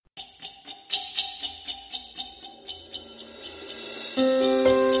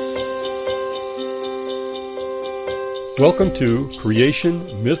Welcome to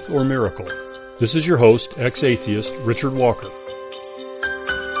Creation, Myth or Miracle. This is your host, ex-atheist Richard Walker.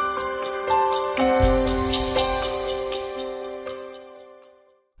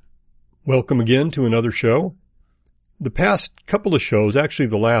 Welcome again to another show. The past couple of shows, actually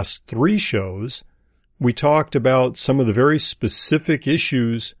the last 3 shows, we talked about some of the very specific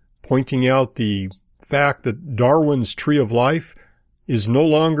issues, pointing out the fact that Darwin's tree of life is no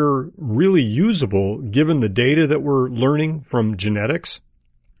longer really usable given the data that we're learning from genetics.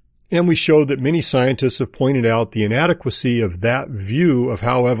 And we showed that many scientists have pointed out the inadequacy of that view of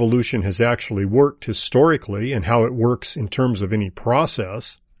how evolution has actually worked historically and how it works in terms of any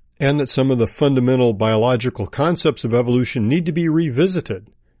process, and that some of the fundamental biological concepts of evolution need to be revisited.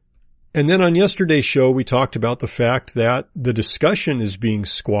 And then on yesterday's show, we talked about the fact that the discussion is being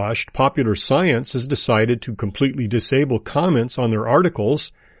squashed. Popular Science has decided to completely disable comments on their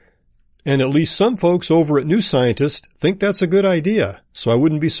articles, and at least some folks over at New Scientist think that's a good idea. So I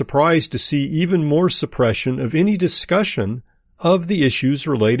wouldn't be surprised to see even more suppression of any discussion of the issues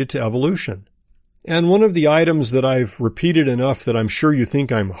related to evolution. And one of the items that I've repeated enough that I'm sure you think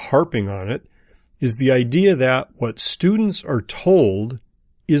I'm harping on it is the idea that what students are told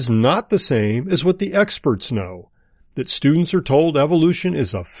is not the same as what the experts know. That students are told evolution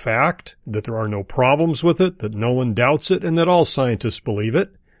is a fact, that there are no problems with it, that no one doubts it, and that all scientists believe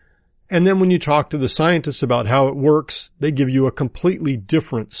it. And then when you talk to the scientists about how it works, they give you a completely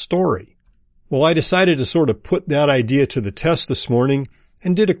different story. Well, I decided to sort of put that idea to the test this morning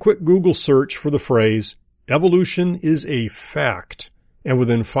and did a quick Google search for the phrase, evolution is a fact. And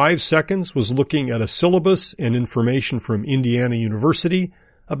within 5 seconds was looking at a syllabus and information from Indiana University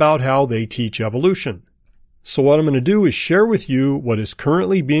about how they teach evolution. So what I'm going to do is share with you what is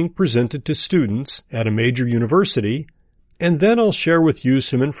currently being presented to students at a major university, and then I'll share with you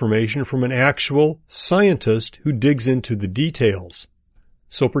some information from an actual scientist who digs into the details.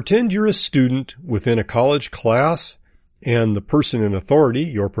 So pretend you're a student within a college class, and the person in authority,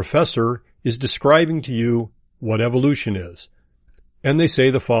 your professor, is describing to you what evolution is. And they say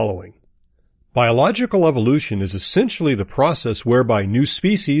the following. Biological evolution is essentially the process whereby new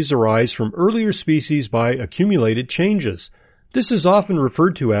species arise from earlier species by accumulated changes. This is often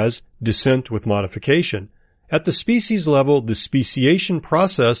referred to as descent with modification. At the species level, the speciation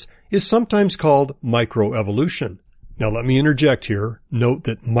process is sometimes called microevolution. Now let me interject here. Note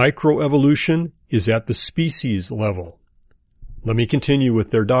that microevolution is at the species level. Let me continue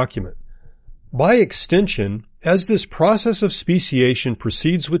with their document. By extension, as this process of speciation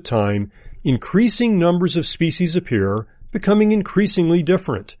proceeds with time, increasing numbers of species appear, becoming increasingly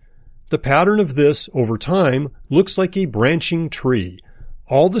different. The pattern of this, over time, looks like a branching tree.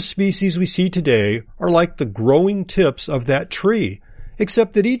 All the species we see today are like the growing tips of that tree,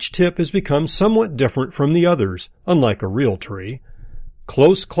 except that each tip has become somewhat different from the others, unlike a real tree.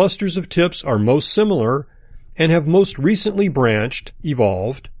 Close clusters of tips are most similar and have most recently branched,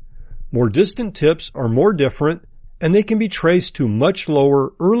 evolved. More distant tips are more different, and they can be traced to much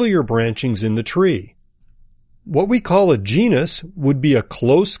lower, earlier branchings in the tree. What we call a genus would be a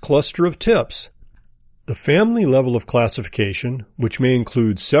close cluster of tips. The family level of classification, which may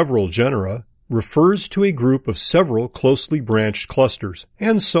include several genera, refers to a group of several closely branched clusters,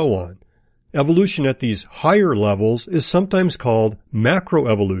 and so on. Evolution at these higher levels is sometimes called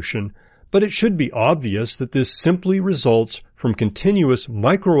macroevolution, but it should be obvious that this simply results from continuous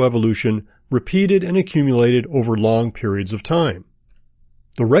microevolution repeated and accumulated over long periods of time.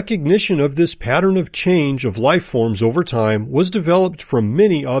 The recognition of this pattern of change of life forms over time was developed from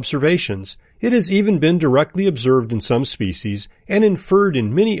many observations. It has even been directly observed in some species and inferred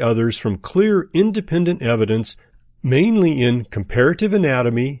in many others from clear independent evidence, mainly in comparative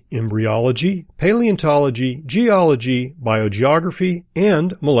anatomy, embryology, paleontology, geology, biogeography,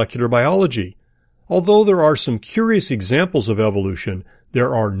 and molecular biology. Although there are some curious examples of evolution,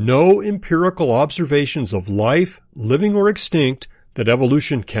 there are no empirical observations of life, living or extinct, that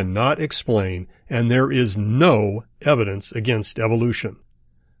evolution cannot explain, and there is no evidence against evolution.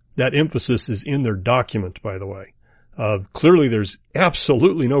 That emphasis is in their document, by the way. Clearly, there's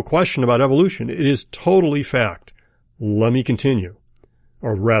absolutely no question about evolution. It is totally fact. Let me continue.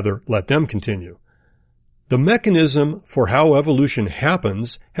 Or rather, let them continue. The mechanism for how evolution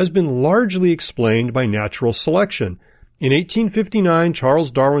happens has been largely explained by natural selection. In 1859,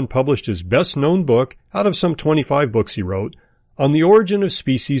 Charles Darwin published his best-known book, out of some 25 books he wrote, on the origin of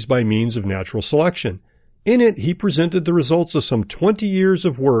species by means of natural selection. In it, he presented the results of some 20 years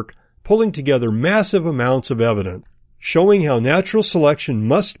of work, pulling together massive amounts of evidence, showing how natural selection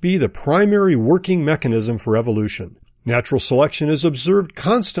must be the primary working mechanism for evolution. Natural selection is observed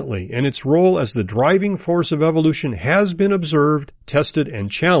constantly, and its role as the driving force of evolution has been observed, tested,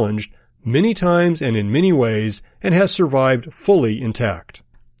 and challenged many times and in many ways, and has survived fully intact.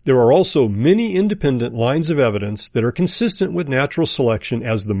 There are also many independent lines of evidence that are consistent with natural selection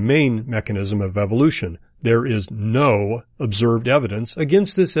as the main mechanism of evolution. There is no observed evidence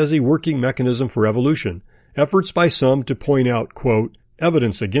against this as a working mechanism for evolution. Efforts by some to point out, quote,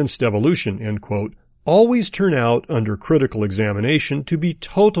 evidence against evolution, end quote, always turn out under critical examination to be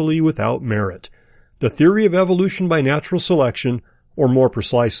totally without merit. The theory of evolution by natural selection, or more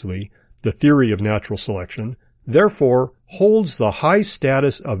precisely, the theory of natural selection, therefore holds the high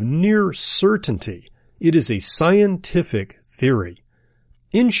status of near certainty. It is a scientific theory.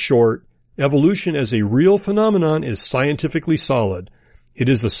 In short, evolution as a real phenomenon is scientifically solid. It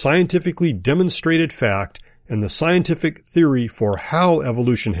is a scientifically demonstrated fact, and the scientific theory for how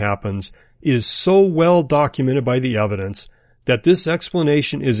evolution happens is so well documented by the evidence that this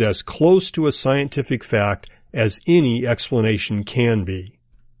explanation is as close to a scientific fact as any explanation can be.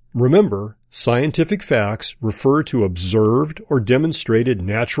 Remember, scientific facts refer to observed or demonstrated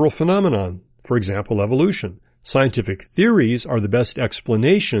natural phenomenon, for example, evolution. Scientific theories are the best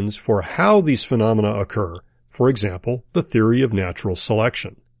explanations for how these phenomena occur, for example, the theory of natural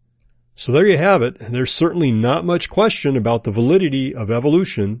selection. So there you have it. There's certainly not much question about the validity of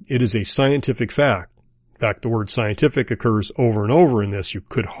evolution. It is a scientific fact. In fact, the word scientific occurs over and over in this. You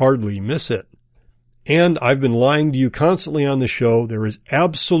could hardly miss it. And I've been lying to you constantly on the show. There is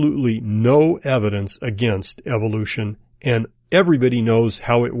absolutely no evidence against evolution, and everybody knows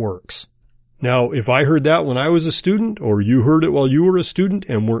how it works. Now, if I heard that when I was a student, or you heard it while you were a student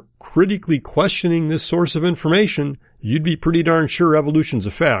and weren't critically questioning this source of information, you'd be pretty darn sure evolution's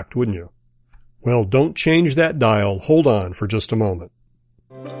a fact, wouldn't you? Well, don't change that dial. Hold on for just a moment.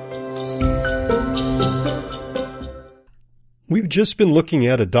 We've just been looking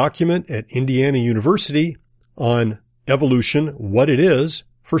at a document at Indiana University on evolution, what it is,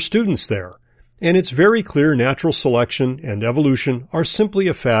 for students there. And it's very clear natural selection and evolution are simply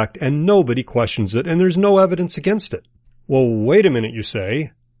a fact and nobody questions it and there's no evidence against it. Well, wait a minute, you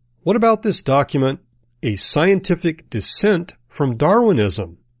say. What about this document, A Scientific Dissent from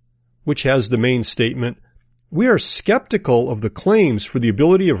Darwinism, which has the main statement, we are skeptical of the claims for the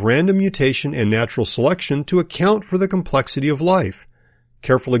ability of random mutation and natural selection to account for the complexity of life.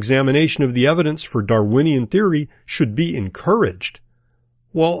 Careful examination of the evidence for Darwinian theory should be encouraged.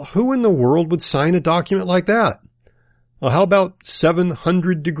 Well, who in the world would sign a document like that? Well, how about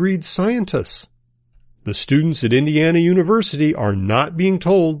 700-degreed scientists? The students at Indiana University are not being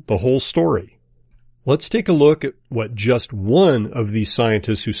told the whole story. Let's take a look at what just one of these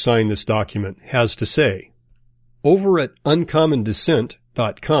scientists who signed this document has to say. Over at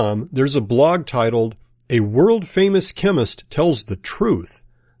uncommondissent.com, there's a blog titled, A World-Famous Chemist Tells the Truth.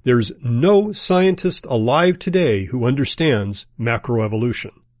 There's no scientist alive today who understands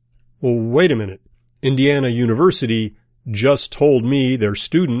macroevolution. Well, wait a minute. Indiana University just told me, their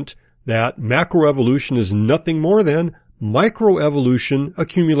student, that macroevolution is nothing more than microevolution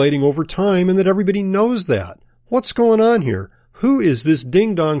accumulating over time and that everybody knows that. What's going on here? Who is this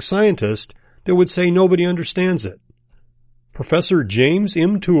ding-dong scientist that would say nobody understands it? Professor James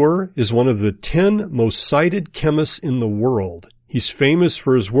M. Tour is one of the 10 most cited chemists in the world. He's famous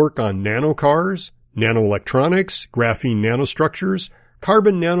for his work on nanocars, nanoelectronics, graphene nanostructures,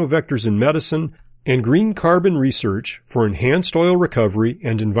 carbon nanovectors in medicine, and green carbon research for enhanced oil recovery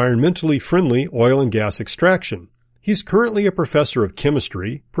and environmentally friendly oil and gas extraction. He's currently a professor of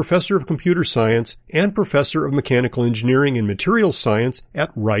chemistry, professor of computer science, and professor of mechanical engineering and materials science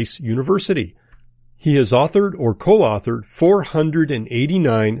at Rice University. He has authored or co-authored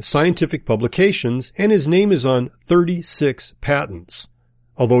 489 scientific publications, and his name is on 36 patents.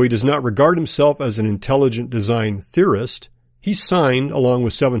 Although he does not regard himself as an intelligent design theorist, he signed, along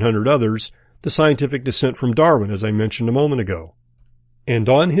with 700 others, The Scientific Dissent from Darwin, as I mentioned a moment ago. And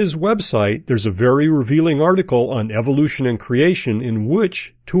on his website, there's a very revealing article on evolution and creation in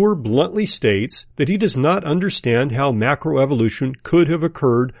which Tour bluntly states that he does not understand how macroevolution could have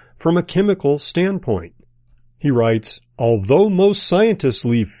occurred from a chemical standpoint. He writes, although most scientists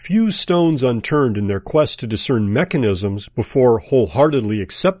leave few stones unturned in their quest to discern mechanisms before wholeheartedly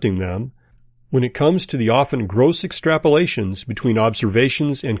accepting them, when it comes to the often gross extrapolations between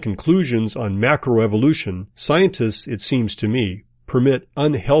observations and conclusions on macroevolution, scientists, it seems to me, permit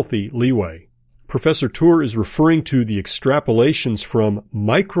unhealthy leeway. Professor Tour is referring to the extrapolations from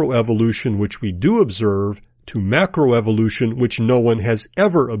microevolution which we do observe to macroevolution which no one has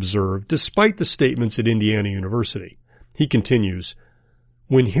ever observed, despite the statements at Indiana University. He continues,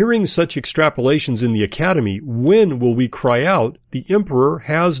 When hearing such extrapolations in the academy, when will we cry out, the emperor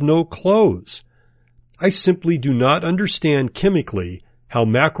has no clothes? I simply do not understand chemically how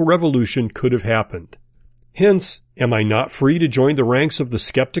macrorevolution could have happened. Hence, am I not free to join the ranks of the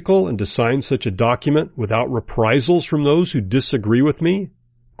skeptical and to sign such a document without reprisals from those who disagree with me?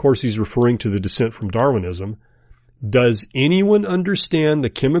 Of course, he's referring to the descent from Darwinism. Does anyone understand the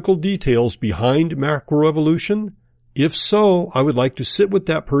chemical details behind macroevolution? If so, I would like to sit with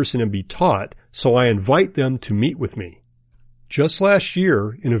that person and be taught, so I invite them to meet with me. Just last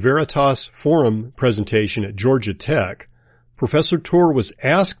year, in a Veritas Forum presentation at Georgia Tech, Professor Tour was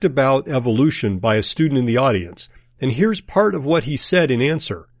asked about evolution by a student in the audience, and here's part of what he said in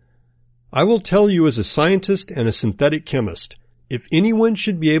answer. I will tell you as a scientist and a synthetic chemist, if anyone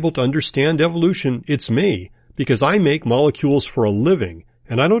should be able to understand evolution, it's me, because I make molecules for a living,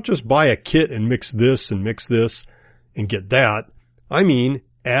 and I don't just buy a kit and mix this and get that. I mean,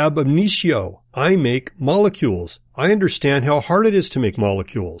 ab initio. I make molecules. I understand how hard it is to make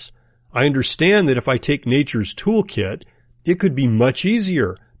molecules. I understand that if I take nature's toolkit, it could be much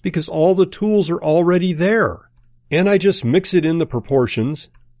easier because all the tools are already there. And I just mix it in the proportions,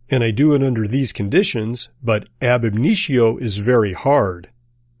 and I do it under these conditions, but ab initio is very hard.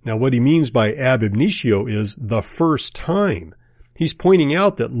 Now what he means by ab initio is the first time. He's pointing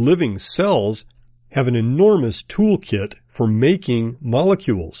out that living cells have an enormous toolkit for making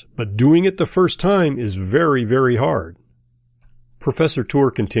molecules, but doing it the first time is very, very hard. Professor Tour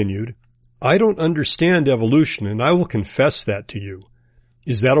continued, I don't understand evolution, and I will confess that to you.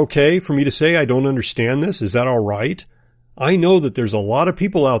 Is that okay for me to say I don't understand this? Is that all right? I know that there's a lot of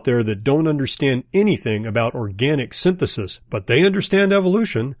people out there that don't understand anything about organic synthesis, but they understand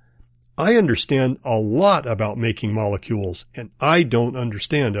evolution. I understand a lot about making molecules, and I don't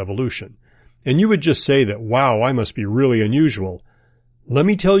understand evolution. And you would just say that, wow, I must be really unusual. Let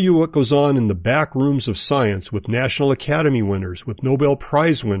me tell you what goes on in the back rooms of science with National Academy winners, with Nobel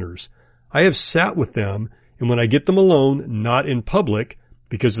Prize winners. I have sat with them, and when I get them alone, not in public,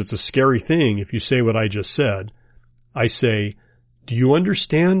 because it's a scary thing if you say what I just said, I say, do you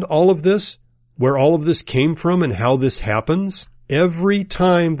understand all of this? Where all of this came from and how this happens? Every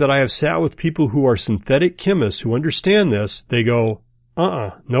time that I have sat with people who are synthetic chemists who understand this, they go,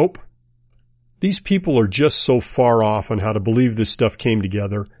 nope. These people are just so far off on how to believe this stuff came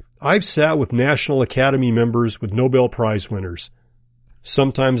together. I've sat with National Academy members, with Nobel Prize winners.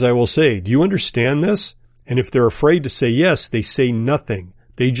 Sometimes I will say, do you understand this? And if they're afraid to say yes, they say nothing.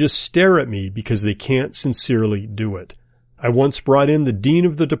 They just stare at me because they can't sincerely do it. I once brought in the dean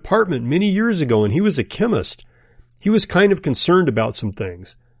of the department many years ago, and he was a chemist. He was kind of concerned about some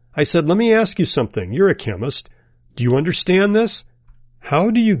things. I said, let me ask you something. You're a chemist. Do you understand this?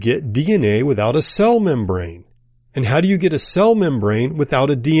 How do you get DNA without a cell membrane? And how do you get a cell membrane without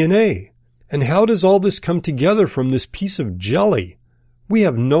a DNA? And how does all this come together from this piece of jelly? We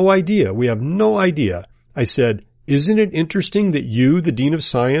have no idea. We have no idea. I said, isn't it interesting that you, the dean of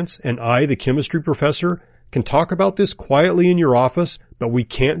science, and I, the chemistry professor, can talk about this quietly in your office, but we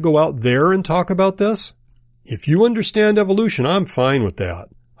can't go out there and talk about this? If you understand evolution, I'm fine with that.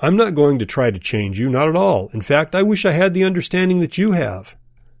 I'm not going to try to change you, not at all. In fact, I wish I had the understanding that you have.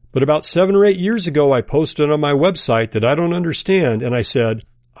 But about 7 or 8 years ago, I posted on my website that I don't understand, and I said,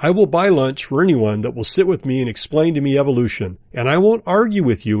 I will buy lunch for anyone that will sit with me and explain to me evolution, and I won't argue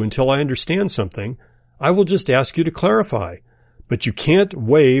with you until I understand something. I will just ask you to clarify. But you can't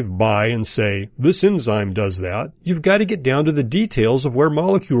wave by and say, this enzyme does that. You've got to get down to the details of where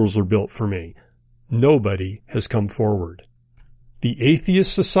molecules are built for me. Nobody has come forward. The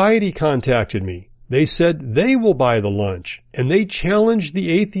Atheist Society contacted me. They said they will buy the lunch, and they challenged the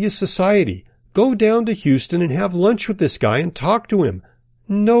Atheist Society. Go down to Houston and have lunch with this guy and talk to him.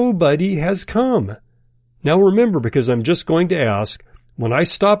 Nobody has come. Now remember, because I'm just going to ask, when I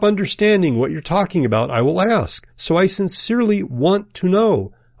stop understanding what you're talking about, I will ask. So I sincerely want to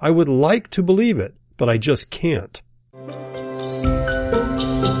know. I would like to believe it, but I just can't.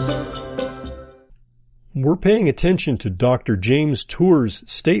 We're paying attention to Dr. James Tour's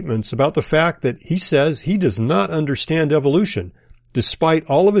statements about the fact that he says he does not understand evolution, despite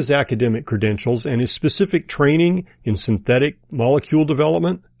all of his academic credentials and his specific training in synthetic molecule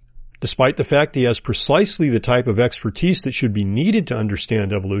development. Despite the fact he has precisely the type of expertise that should be needed to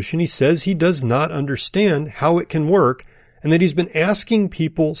understand evolution, he says he does not understand how it can work, and that he's been asking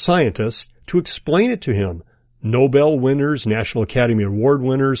people, scientists, to explain it to him. Nobel winners, National Academy Award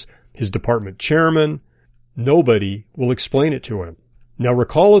winners, his department chairman. Nobody will explain it to him. Now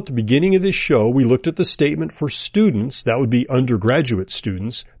recall at the beginning of this show, we looked at the statement for students, that would be undergraduate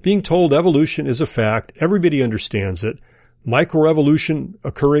students, being told evolution is a fact, everybody understands it. microevolution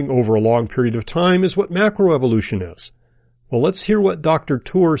occurring over a long period of time is what macroevolution is. Well, let's hear what Dr.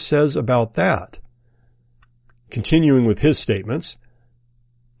 Tour says about that. Continuing with his statements,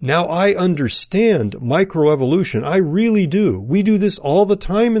 now I understand microevolution. I really do. We do this all the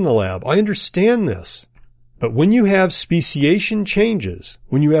time in the lab. I understand this. But when you have speciation changes,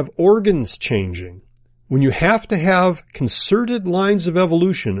 when you have organs changing, when you have to have concerted lines of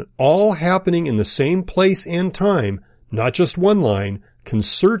evolution all happening in the same place and time, not just one line,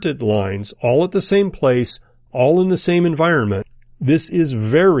 concerted lines all at the same place, all in the same environment, this is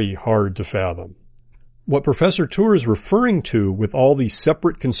very hard to fathom. What Professor Tour is referring to with all these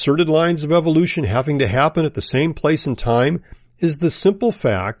separate concerted lines of evolution having to happen at the same place and time is the simple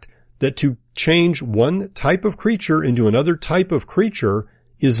fact that to change one type of creature into another type of creature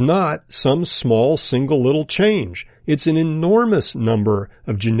is not some small single little change. It's an enormous number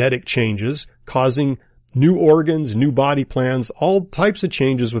of genetic changes causing new organs, new body plans, all types of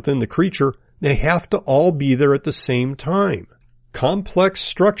changes within the creature. They have to all be there at the same time. Complex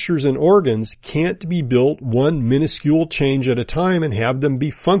structures and organs can't be built one minuscule change at a time and have them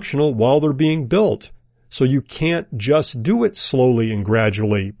be functional while they're being built. So you can't just do it slowly and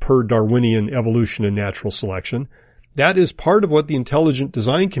gradually per Darwinian evolution and natural selection. That is part of what the intelligent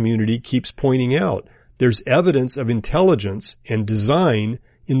design community keeps pointing out. There's evidence of intelligence and design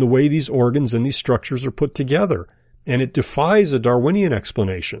in the way these organs and these structures are put together, and it defies a Darwinian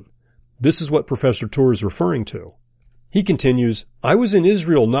explanation. This is what Professor Tour is referring to. He continues, I was in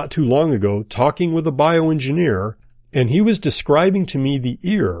Israel not too long ago talking with a bioengineer, and he was describing to me the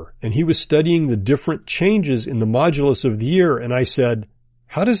ear, and he was studying the different changes in the modulus of the ear, and I said,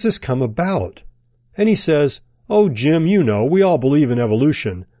 how does this come about? And he says, oh, Jim, you know, we all believe in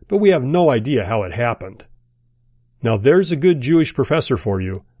evolution, but we have no idea how it happened. Now there's a good Jewish professor for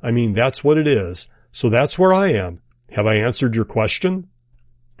you. I mean, that's what it is. So that's where I am. Have I answered your question?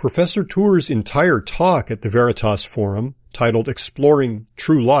 Professor Tour's entire talk at the Veritas Forum, titled Exploring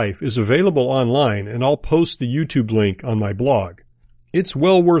True Life, is available online, and I'll post the YouTube link on my blog. It's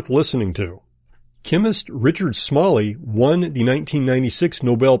well worth listening to. Chemist Richard Smalley won the 1996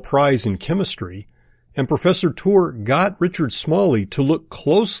 Nobel Prize in Chemistry, and Professor Tour got Richard Smalley to look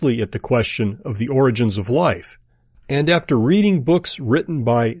closely at the question of the origins of life. And after reading books written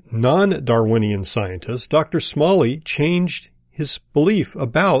by non-Darwinian scientists, Dr. Smalley changed his belief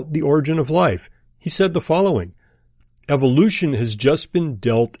about the origin of life. He said the following, evolution has just been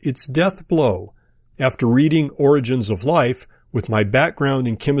dealt its death blow. After reading Origins of Life, with my background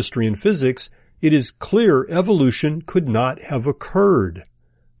in chemistry and physics, it is clear evolution could not have occurred.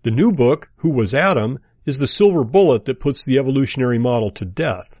 The new book, Who Was Adam?, is the silver bullet that puts the evolutionary model to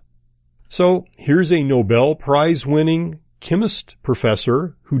death. So here's a Nobel Prize-winning chemist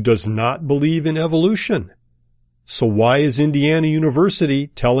professor who does not believe in evolution. So why is Indiana University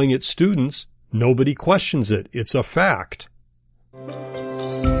telling its students, nobody questions it, it's a fact?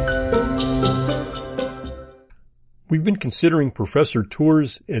 We've been considering Professor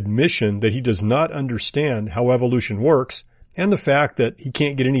Tour's admission that he does not understand how evolution works, and the fact that he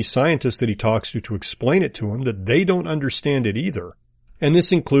can't get any scientist that he talks to explain it to him, that they don't understand it either. And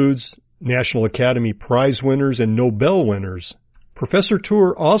this includes National Academy Prize winners and Nobel winners. Professor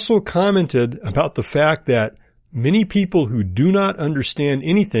Tour also commented about the fact that many people who do not understand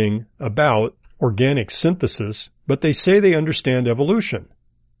anything about organic synthesis, but they say they understand evolution.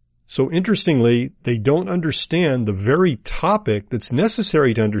 So interestingly, they don't understand the very topic that's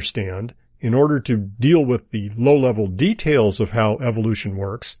necessary to understand in order to deal with the low-level details of how evolution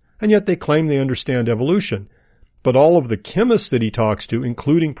works, and yet they claim they understand evolution. But all of the chemists that he talks to,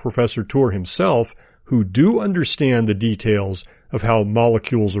 including Professor Tour himself, who do understand the details of how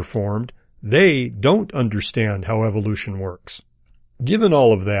molecules are formed, they don't understand how evolution works. Given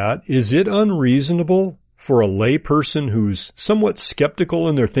all of that, is it unreasonable for a layperson who's somewhat skeptical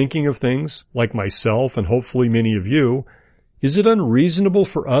in their thinking of things, like myself and hopefully many of you, is it unreasonable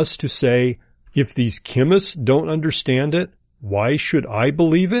for us to say, if these chemists don't understand it, why should I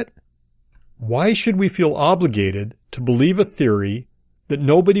believe it? Why should we feel obligated to believe a theory that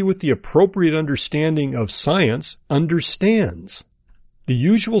nobody with the appropriate understanding of science understands? The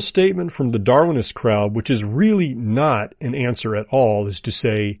usual statement from the Darwinist crowd, which is really not an answer at all, is to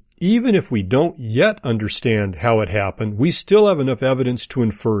say, even if we don't yet understand how it happened, we still have enough evidence to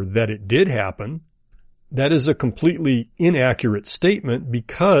infer that it did happen. That is a completely inaccurate statement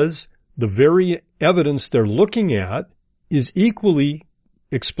because the very evidence they're looking at is equally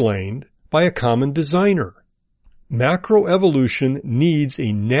explained by a common designer. Macroevolution needs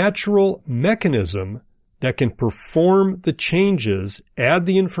a natural mechanism that can perform the changes, add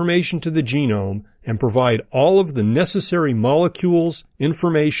the information to the genome, and provide all of the necessary molecules,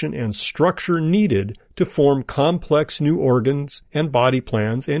 information, and structure needed to form complex new organs and body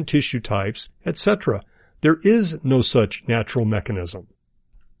plans and tissue types, etc. There is no such natural mechanism.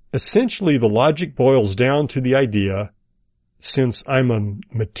 Essentially, the logic boils down to the idea, since I'm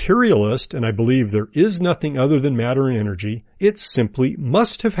a materialist and I believe there is nothing other than matter and energy, it simply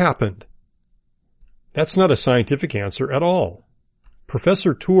must have happened. That's not a scientific answer at all.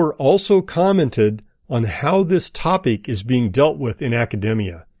 Professor Tour also commented on how this topic is being dealt with in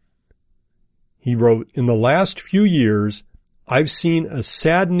academia. He wrote, "In the last few years, I've seen a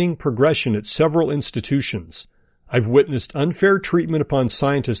saddening progression at several institutions. I've witnessed unfair treatment upon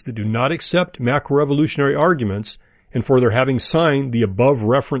scientists that do not accept macroevolutionary arguments and for their having signed the above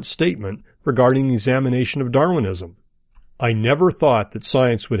referenced statement regarding the examination of Darwinism. I never thought that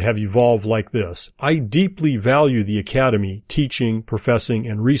science would have evolved like this. I deeply value the academy. Teaching, professing,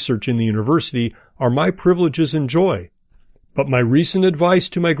 and research in the university are my privileges and joy. But my recent advice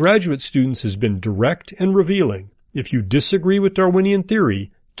to my graduate students has been direct and revealing. If you disagree with Darwinian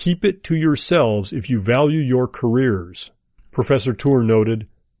theory, keep it to yourselves if you value your careers." Professor Tour noted,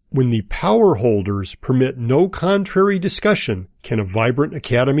 "When the power holders permit no contrary discussion, can a vibrant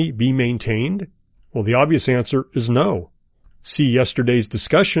academy be maintained? Well, the obvious answer is no. See yesterday's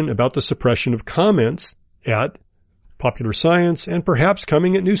discussion about the suppression of comments at Popular Science and perhaps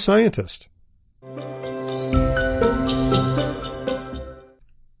coming at New Scientist."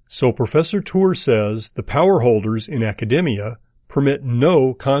 So Professor Tour says the power holders in academia permit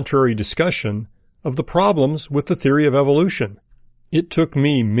no contrary discussion of the problems with the theory of evolution. It took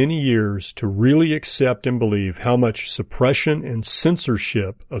me many years to really accept and believe how much suppression and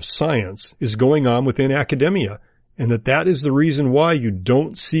censorship of science is going on within academia, and that is the reason why you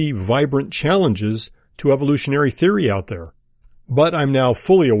don't see vibrant challenges to evolutionary theory out there. But I'm now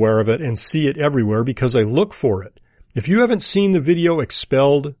fully aware of it and see it everywhere because I look for it. If you haven't seen the video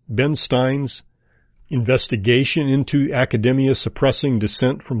Expelled, Ben Stein's investigation into academia suppressing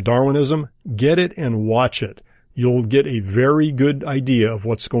dissent from Darwinism, get it and watch it. You'll get a very good idea of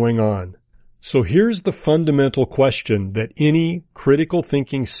what's going on. So here's the fundamental question that any critical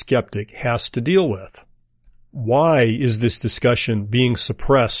thinking skeptic has to deal with. Why is this discussion being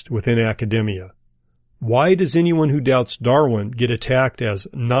suppressed within academia? Why does anyone who doubts Darwin get attacked as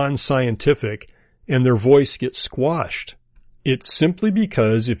non-scientific and their voice gets squashed? It's simply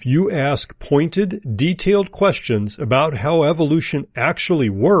because if you ask pointed, detailed questions about how evolution actually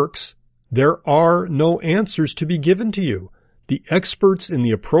works, there are no answers to be given to you. The experts in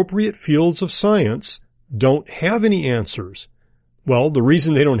the appropriate fields of science don't have any answers. Well, the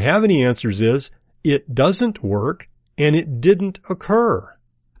reason they don't have any answers is it doesn't work and it didn't occur.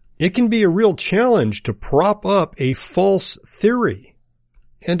 It can be a real challenge to prop up a false theory.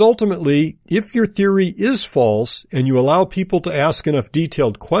 And ultimately, if your theory is false and you allow people to ask enough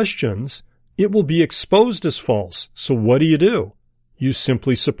detailed questions, it will be exposed as false. So what do? You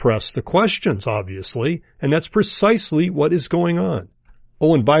simply suppress the questions, obviously, and that's precisely what is going on.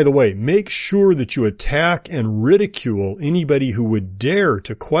 Oh, and by the way, make sure that you attack and ridicule anybody who would dare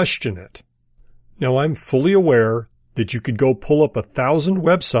to question it. Now, I'm fully aware that you could go pull up 1,000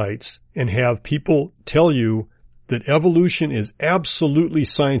 websites and have people tell you that evolution is absolutely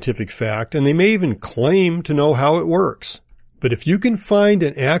scientific fact, and they may even claim to know how it works. But if you can find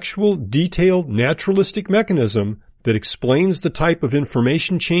an actual detailed naturalistic mechanism that explains the type of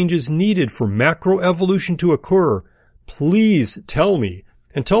information changes needed for macroevolution to occur, please tell me,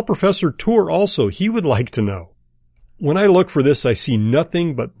 and tell Professor Tour also. He would like to know. When I look for this, I see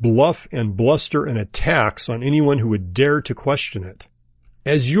nothing but bluff and bluster and attacks on anyone who would dare to question it.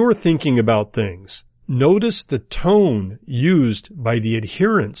 As you're thinking about things, notice the tone used by the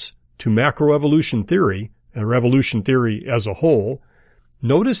adherents to macroevolution theory, or evolution theory as a whole.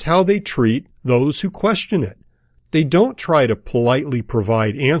 Notice how they treat those who question it. They don't try to politely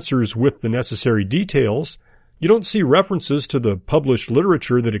provide answers with the necessary details. You don't see references to the published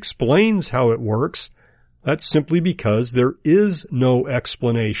literature that explains how it works. That's simply because there is no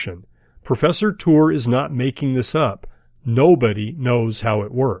explanation. Professor Tour is not making this up. Nobody knows how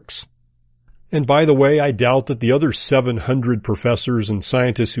it works. And by the way, I doubt that the other 700 professors and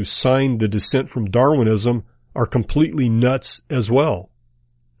scientists who signed the dissent from Darwinism are completely nuts as well.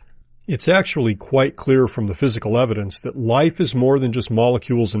 It's actually quite clear from the physical evidence that life is more than just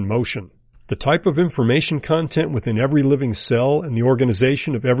molecules in motion. The type of information content within every living cell and the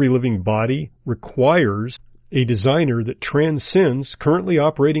organization of every living body requires a designer that transcends currently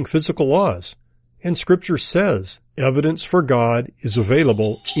operating physical laws. And Scripture says evidence for God is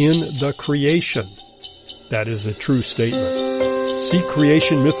available in the creation. That is a true statement. See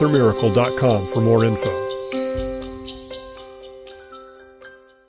creationmythormiracle.com for more info.